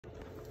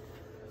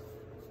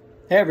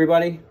Hey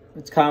everybody,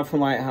 it's Kyle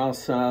from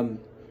Lighthouse. I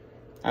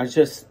was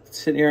just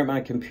sitting here at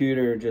my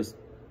computer just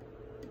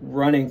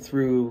running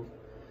through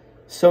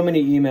so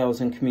many emails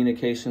and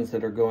communications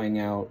that are going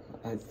out.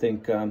 I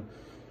think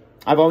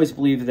I've always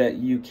believed that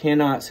you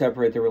cannot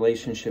separate the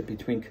relationship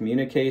between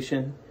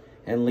communication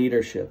and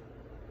leadership.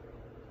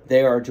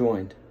 They are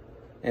joined.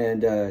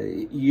 And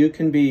you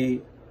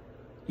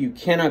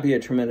cannot be a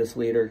tremendous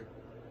leader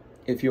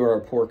if you are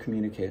a poor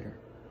communicator.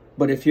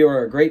 But if you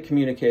are a great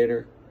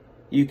communicator,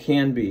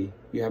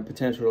 you have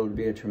potential to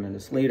be a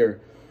tremendous leader.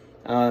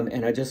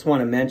 And I just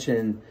want to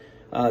mention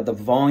the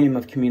volume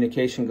of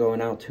communication going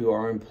out to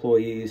our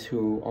employees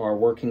who are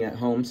working at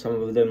home.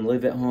 Some of them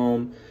live at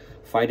home,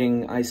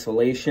 fighting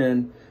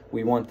isolation.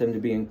 We want them to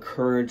be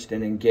encouraged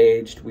and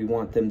engaged. We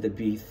want them to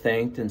be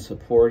thanked and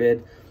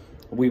supported.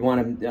 We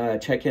want to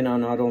check in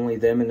on not only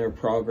them and their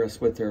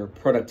progress with their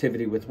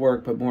productivity with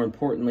work, but more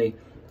importantly,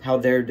 how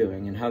they're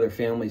doing and how their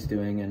family's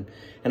doing. And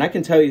I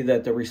can tell you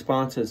that the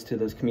responses to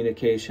those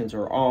communications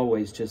are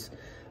always just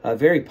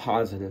very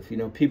positive. You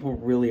know, people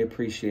really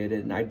appreciate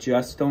it. And I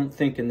just don't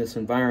think in this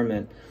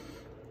environment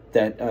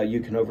that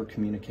you can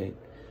over-communicate.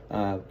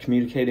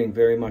 Communicating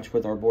very much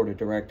with our board of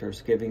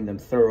directors, giving them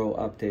thorough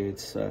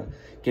updates,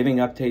 giving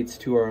updates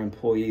to our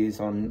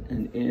employees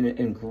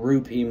in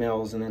group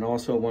emails and then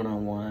also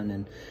one-on-one.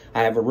 And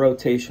I have a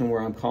rotation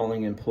where I'm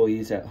calling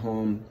employees at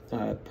home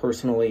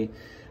personally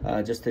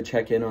just to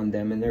check in on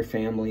them and their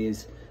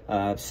families,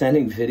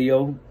 sending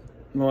video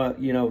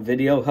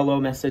hello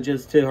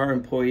messages to our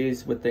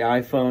employees with the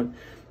iPhone,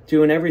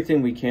 doing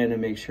everything we can to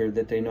make sure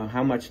that they know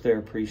how much they're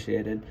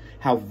appreciated,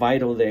 how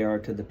vital they are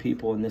to the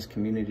people in this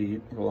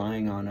community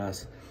relying on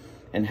us,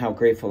 and how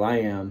grateful I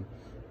am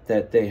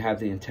that they have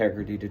the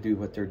integrity to do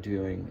what they're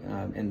doing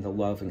and the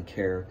love and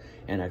care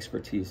and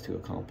expertise to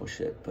accomplish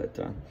it. But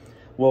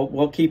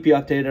we'll keep you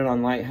updated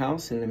on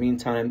Lighthouse. In the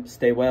meantime,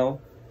 stay well,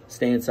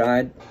 stay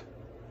inside,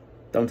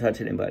 don't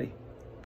touch anybody.